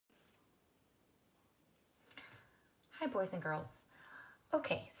Hi boys and girls.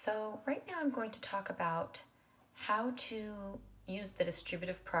 Okay, so right now I'm going to talk about how to use the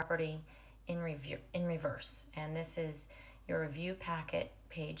distributive property in reverse. And this is your review packet,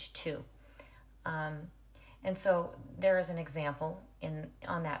 page 2. And so there is an example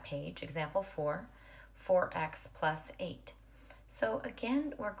on that page, example 4, 4x plus 8. So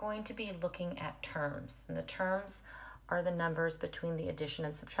again, we're going to be looking at terms. And the terms are the numbers between the addition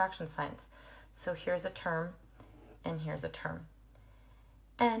and subtraction signs. So here's a term and here's a term.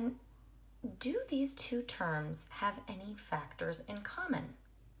 And do these two terms have any factors in common?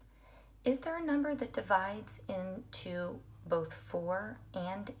 Is there a number that divides into both 4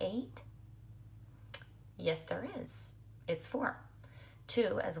 and 8? Yes, there is. It's 4.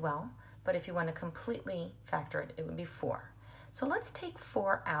 2 as well, but if you want to completely factor it, it would be 4. So let's take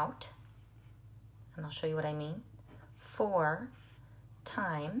 4 out, and I'll show you what I mean. 4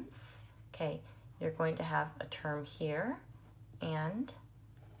 times, okay, you're going to have a term here and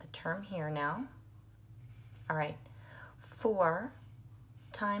a term here now. All right, 4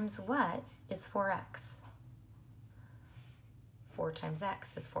 times what is 4x? 4 times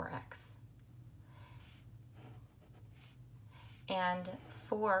x is 4x. And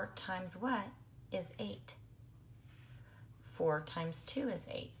 4 times what is 8? 4 times 2 is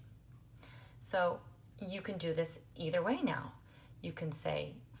 8. So you can do this either way now. You can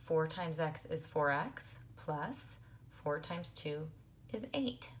say 4 times x is 4x plus 4 times 2 is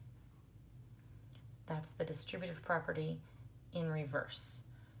 8. That's the distributive property in reverse.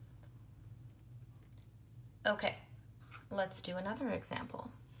 Okay, let's do another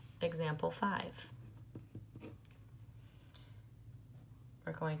example. Example 5.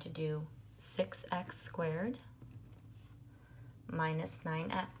 We're going to do 6x squared minus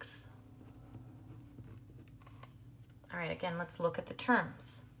 9x. All right, again, let's look at the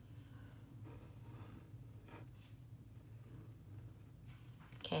terms.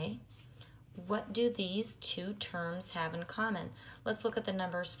 Okay, what do these two terms have in common? Let's look at the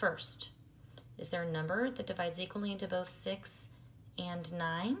numbers first. Is there a number that divides equally into both 6 and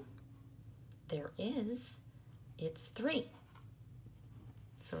 9? There is. It's 3.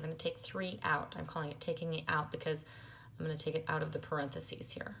 So we're going to take 3 out. I'm calling it taking it out because I'm going to take it out of the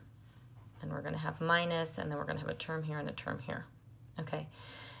parentheses here. And we're going to have minus, and then we're going to have a term here and a term here. Okay,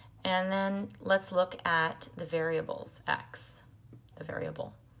 and then let's look at the variables, x, the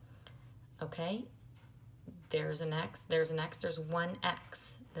variable. Okay, there's an x, there's one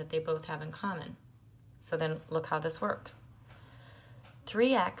x that they both have in common. So then look how this works.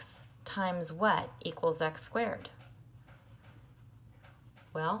 3x times what equals x squared?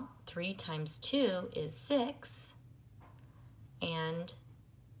 Well, 3 times 2 is 6, and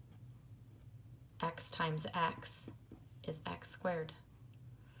x times x is x squared.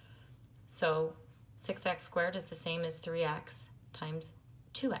 So 6x squared is the same as 3x times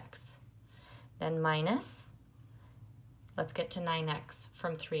 2x. Then minus, let's get to 9x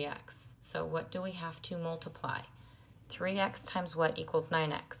from 3x. So what do we have to multiply? 3x times what equals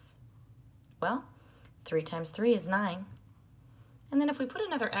 9x? Well, 3 times 3 is 9. And then if we put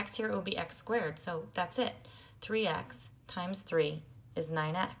another x here, it would be x squared. So that's it. 3x times 3 is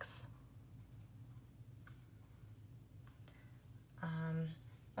 9x.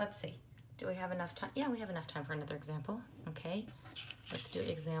 Let's see. Do we have enough time? Yeah, we have enough time for another example. Okay, let's do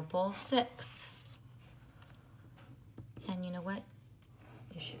example 6. And you know what?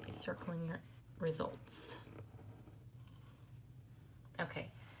 You should be circling your results.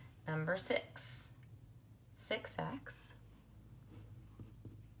 Okay, number 6. 6x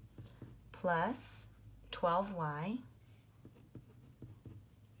plus 12y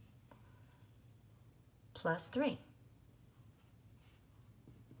plus 3.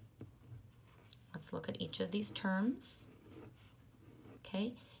 Let's look at each of these terms.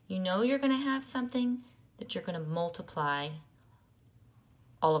 Okay, you know you're going to have something that you're going to multiply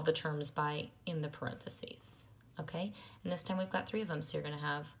all of the terms by in the parentheses. Okay, and this time we've got 3 of them, so you're going to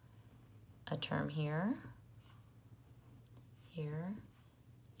have a term here, here,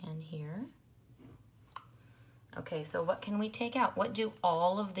 and here. Okay, so what can we take out? What do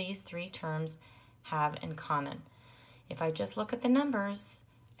all of these 3 terms have in common? If I just look at the numbers,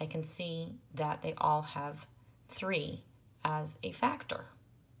 I can see that they all have 3 as a factor.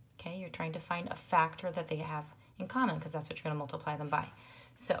 Okay, you're trying to find a factor that they have in common because that's what you're going to multiply them by.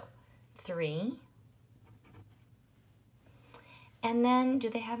 So 3. And then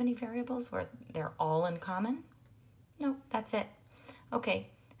do they have any variables where they're all in common? No, that's it. Okay,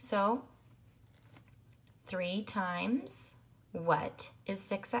 so 3 times what is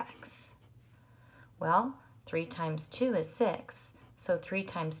 6x? Well, 3 times 2 is 6. So 3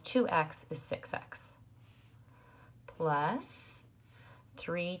 times 2x is 6x. plus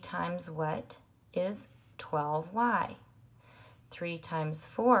 3 times what is 12y. 3 times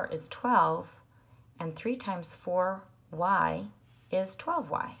 4 is 12, and 3 times 4y is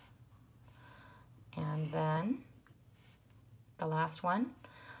 12y. And then the last one,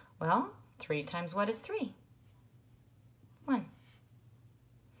 well, 3 times what is 3? 1.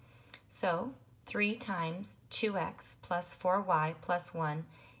 So 3 times 2x plus 4y plus 1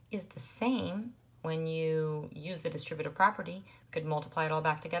 is the same. When you use the distributive property, we could multiply it all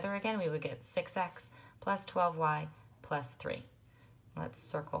back together again. We would get 6x plus 12y plus 3. Let's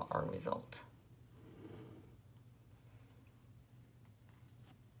circle our result.